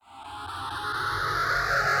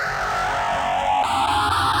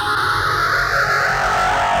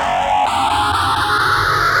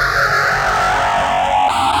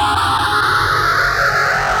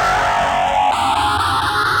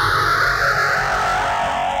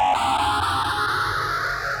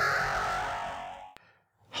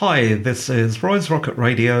Hi, this is Roy's Rocket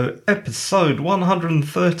Radio, episode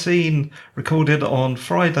 113, recorded on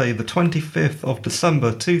Friday, the 25th of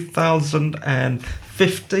December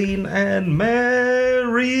 2015, and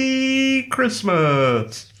Merry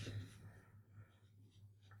Christmas!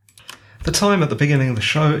 The time at the beginning of the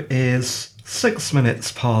show is 6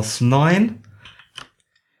 minutes past 9.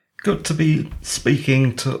 Good to be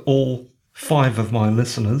speaking to all 5 of my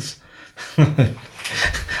listeners,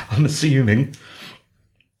 I'm assuming.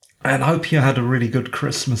 And I hope you had a really good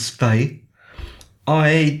Christmas day.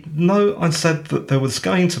 I know I said that there was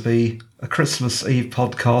going to be a Christmas Eve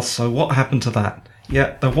podcast, so what happened to that?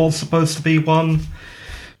 Yeah, there was supposed to be one,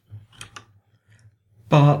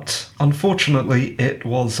 but unfortunately it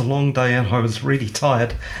was a long day and I was really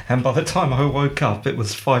tired, and by the time I woke up it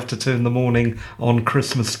was 5 to 2 in the morning on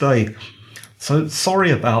Christmas Day. So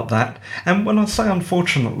sorry about that. And when I say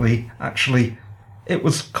unfortunately, actually, it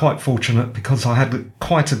was quite fortunate because I had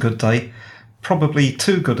quite a good day, probably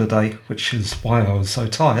too good a day, which is why I was so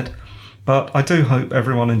tired. But I do hope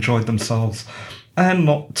everyone enjoyed themselves and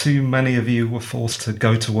not too many of you were forced to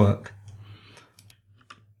go to work.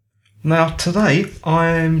 Now today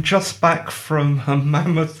I'm just back from a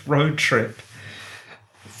mammoth road trip.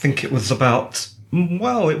 I think it was about,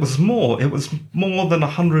 well, it was more than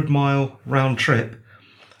 100-mile round trip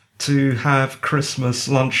to have Christmas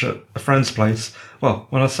lunch at a friend's place. Well,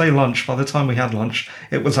 when I say lunch, by the time we had lunch,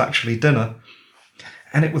 it was actually dinner.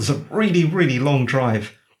 And it was a really, really long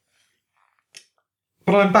drive.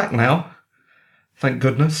 But I'm back now. Thank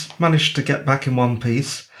goodness. Managed to get back in one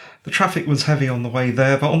piece. The traffic was heavy on the way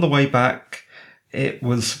there, but on the way back, it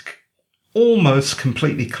was almost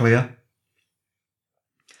completely clear.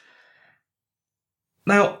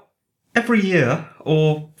 Now, every year,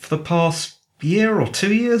 or for the past year or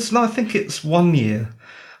 2 years, no, I think it's 1 year,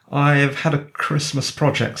 I've had a Christmas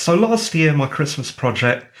project. So last year my Christmas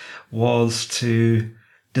project was to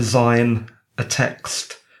design a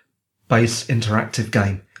text-based interactive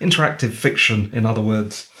game. Interactive fiction, in other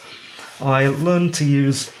words. I learned to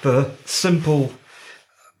use the simple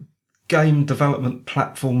game development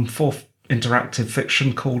platform for interactive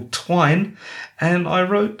fiction called Twine, and I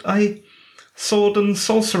wrote a sword and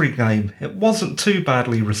sorcery game. It wasn't too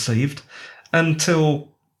badly received until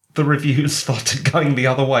the reviews started going the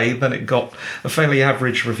other way. Then it got a fairly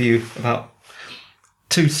average review, about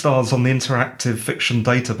 2 stars on the interactive fiction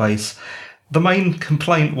database. The main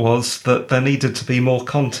complaint was that there needed to be more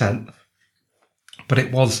content, but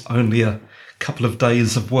it was only a couple of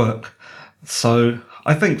days of work. So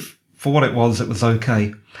I think for what it was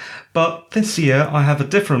okay. But this year I have a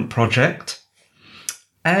different project,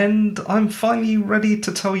 and I'm finally ready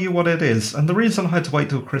to tell you what it is. And the reason I had to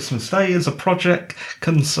wait till Christmas Day is a project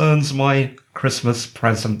concerns my Christmas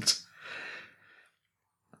present.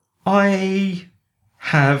 I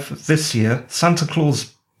have this year, Santa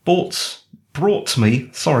Claus brought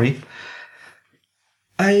me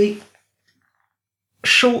a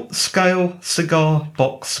short-scale cigar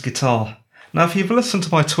box guitar. Now, if you've listened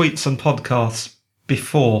to my tweets and podcasts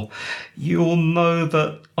before, you'll know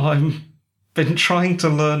that I've been trying to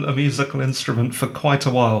learn a musical instrument for quite a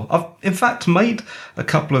while. I've, in fact, made a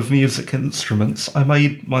couple of music instruments. I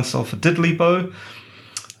made myself a diddly bow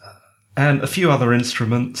and a few other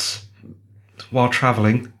instruments while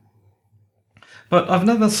travelling. But I've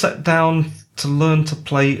never sat down to learn to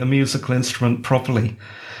play a musical instrument properly.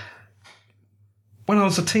 When I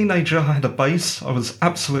was a teenager, I had a bass. I was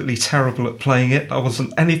absolutely terrible at playing it. I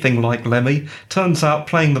wasn't anything like Lemmy. Turns out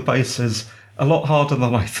playing the bass is a lot harder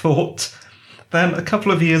than I thought. Then a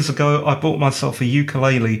couple of years ago, I bought myself a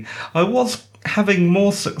ukulele. I was having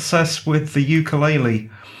more success with the ukulele,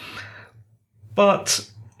 but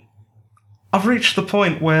I've reached the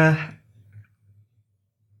point where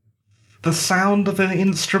the sound of an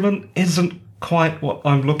instrument isn't quite what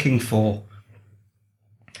I'm looking for.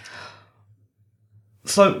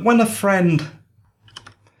 So when a friend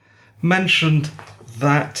mentioned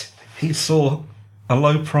that he saw a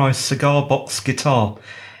low-price cigar box guitar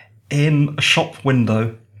in a shop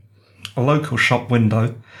window, a local shop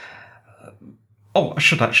window. Oh, I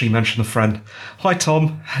should actually mention the friend. Hi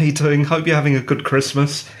Tom, how you doing? Hope you're having a good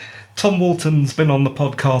Christmas. Tom Walton's been on the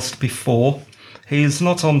podcast before. He's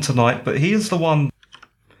not on tonight, but he is the one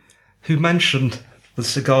who mentioned the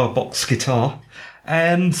cigar box guitar.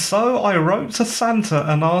 And so I wrote to Santa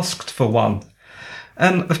and asked for one.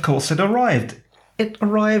 And of course it arrived. It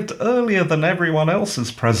arrived earlier than everyone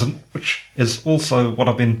else's present, which is also what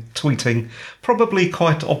I've been tweeting, probably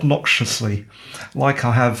quite obnoxiously, like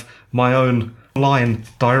I have my own line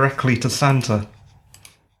directly to Santa.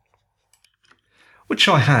 Which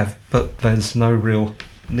I have, but there's no real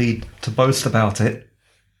need to boast about it.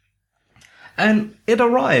 And it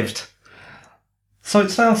arrived. So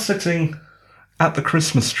it's now sitting at the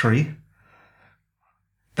Christmas tree.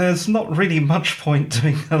 There's not really much point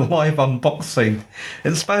doing a live unboxing.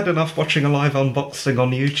 It's bad enough watching a live unboxing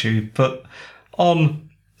on YouTube, but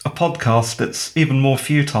on a podcast it's even more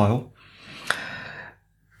futile.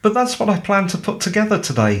 But that's what I plan to put together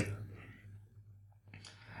today.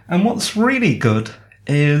 And what's really good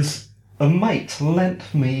is a mate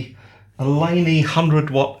lent me a Laney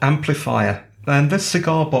 100-watt amplifier, and this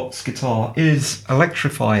cigar box guitar is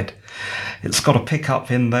electrified. It's got a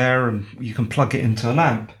pickup in there and you can plug it into an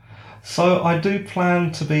amp. So I do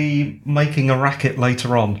plan to be making a racket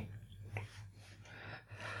later on.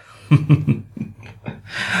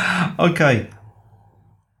 Okay.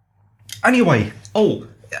 Anyway,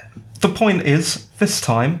 the point is, this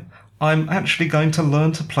time I'm actually going to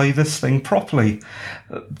learn to play this thing properly.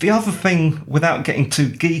 The other thing, without getting too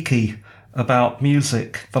geeky about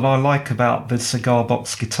music, that I like about this cigar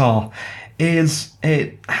box guitar is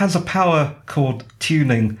it has a power chord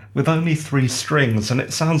tuning with only 3 strings, and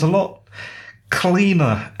it sounds a lot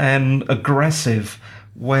cleaner and aggressive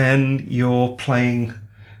when you're playing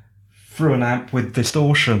through an amp with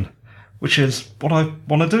distortion, which is what I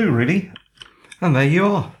want to do, really. And there you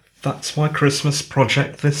are. That's my Christmas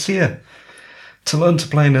project this year, to learn to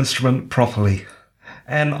play an instrument properly.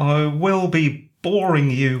 And I will be boring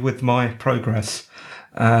you with my progress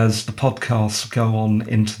as the podcasts go on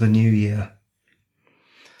into the new year.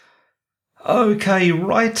 Okay,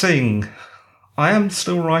 writing. I am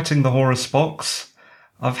still writing the Horus Box.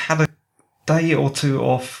 I've had a day or two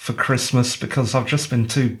off for Christmas because I've just been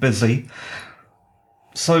too busy.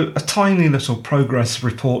 So a tiny little progress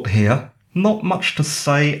report here. Not much to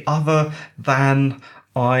say other than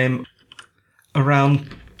I'm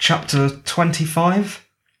around chapter 25.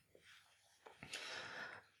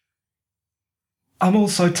 I'm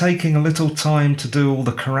also taking a little time to do all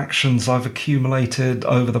the corrections I've accumulated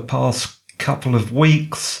over the past couple of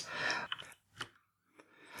weeks.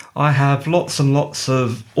 I have lots and lots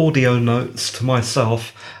of audio notes to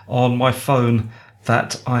myself on my phone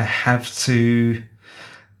that I have to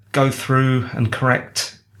go through and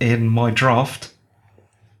correct in my draft.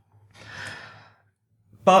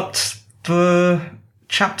 But the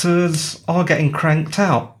chapters are getting cranked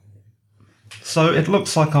out. So it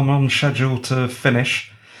looks like I'm on schedule to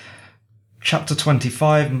finish chapter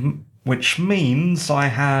 25, which means I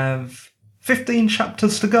have 15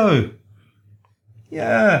 chapters to go.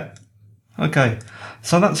 Yeah. Okay,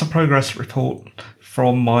 so that's a progress report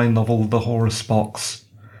from my novel, The Horus Box.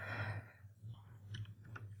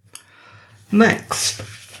 Next,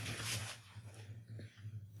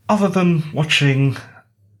 other than watching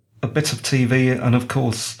a bit of TV and, of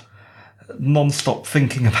course, non-stop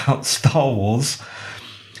thinking about Star Wars,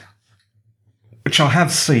 which I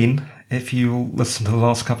have seen. If you listen to the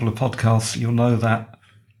last couple of podcasts, you'll know that.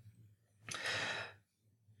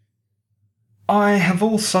 I have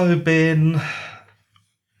also been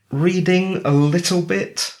reading a little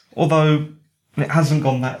bit, although it hasn't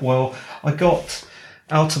gone that well. I got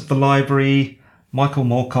out of the library Michael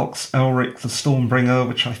Moorcock's Elric the Stormbringer,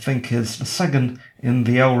 which I think is the second in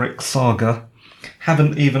the Elric saga.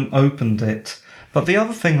 Haven't even opened it. But the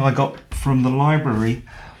other thing I got from the library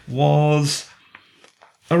was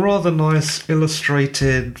a rather nice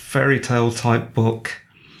illustrated fairy tale type book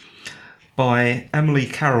by Emily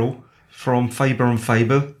Carroll from Faber and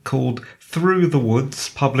Faber called Through the Woods,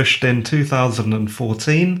 published in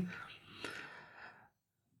 2014.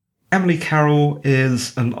 Emily Carroll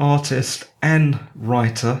is an artist and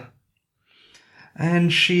writer,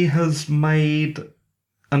 and she has made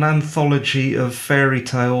an anthology of fairy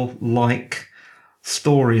tale-like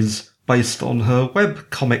stories based on her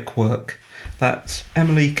webcomic work. That's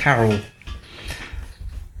Emily Carroll.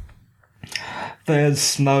 There's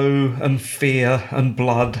snow and fear and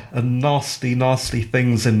blood and nasty, nasty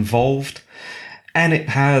things involved, and it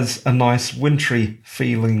has a nice wintry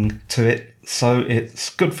feeling to it, so it's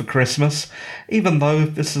good for Christmas, even though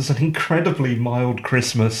this is an incredibly mild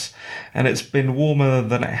Christmas, and it's been warmer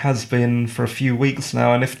than it has been for a few weeks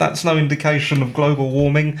now, and if that's no indication of global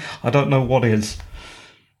warming, I don't know what is.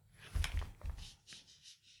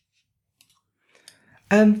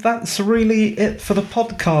 And that's really it for the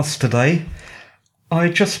podcast today. I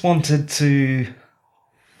just wanted to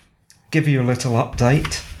give you a little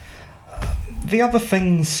update. The other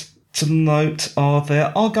things to note are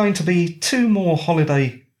there are going to be 2 more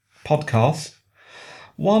holiday podcasts.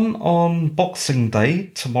 One on Boxing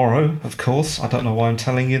Day, tomorrow, of course. I don't know why I'm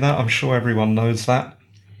telling you that. I'm sure everyone knows that.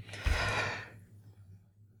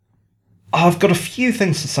 I've got a few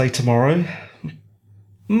things to say tomorrow.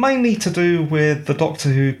 mainly to do with the Doctor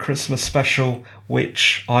Who Christmas special,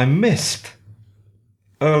 which I missed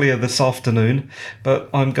earlier this afternoon, but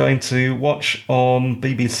I'm going to watch on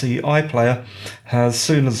BBC iPlayer as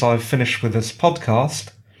soon as I've finished with this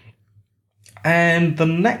podcast. And the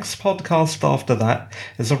next podcast after that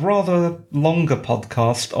is a rather longer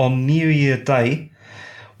podcast on New Year Day,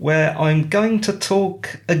 where I'm going to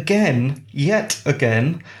talk yet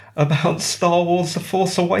again, about Star Wars The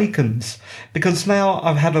Force Awakens, because now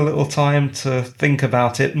I've had a little time to think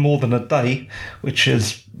about it, more than a day, which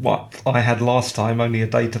is what I had last time, only a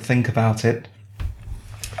day to think about it.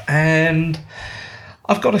 And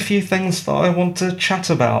I've got a few things that I want to chat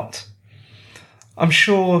about. I'm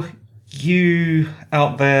sure you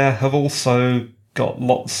out there have also got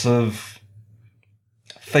lots of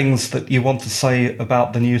things that you want to say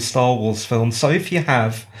about the new Star Wars film, so if you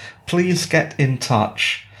have, please get in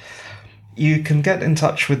touch. You can get in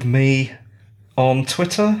touch with me on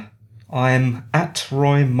Twitter. I'm at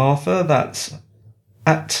Roy Mathur, that's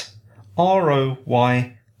at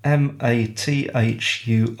ROYMATHUR,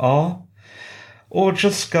 or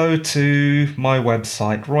just go to my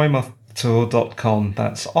website, roymathur.com,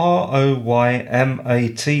 that's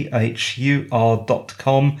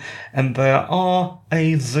ROYMATHUR.com, and there are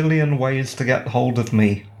a zillion ways to get hold of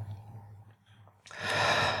me.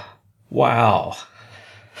 Wow.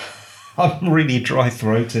 I'm really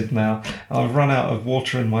dry-throated now. I've run out of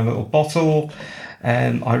water in my little bottle,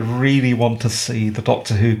 and I really want to see the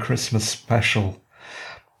Doctor Who Christmas special.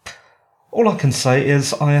 All I can say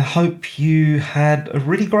is I hope you had a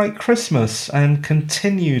really great Christmas and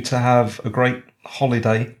continue to have a great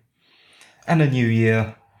holiday and a New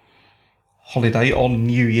Year holiday on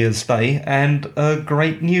New Year's Day, and a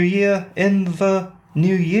great New Year in the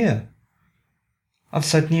New Year. I've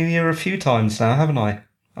said New Year a few times now, haven't I?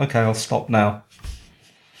 Okay, I'll stop now.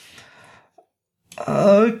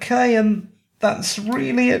 Okay, and that's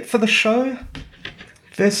really it for the show.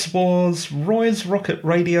 This was Roy's Rocket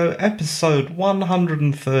Radio episode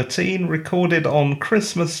 113, recorded on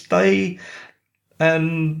Christmas Day.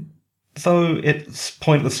 And though it's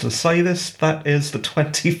pointless to say this, that is the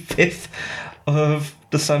 25th of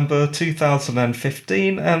December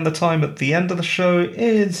 2015, and the time at the end of the show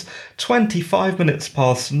is 25 minutes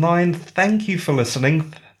past 9. Thank you for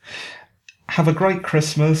listening. Have a great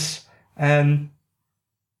Christmas, and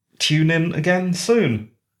tune in again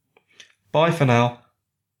soon. Bye for now.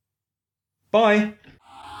 Bye.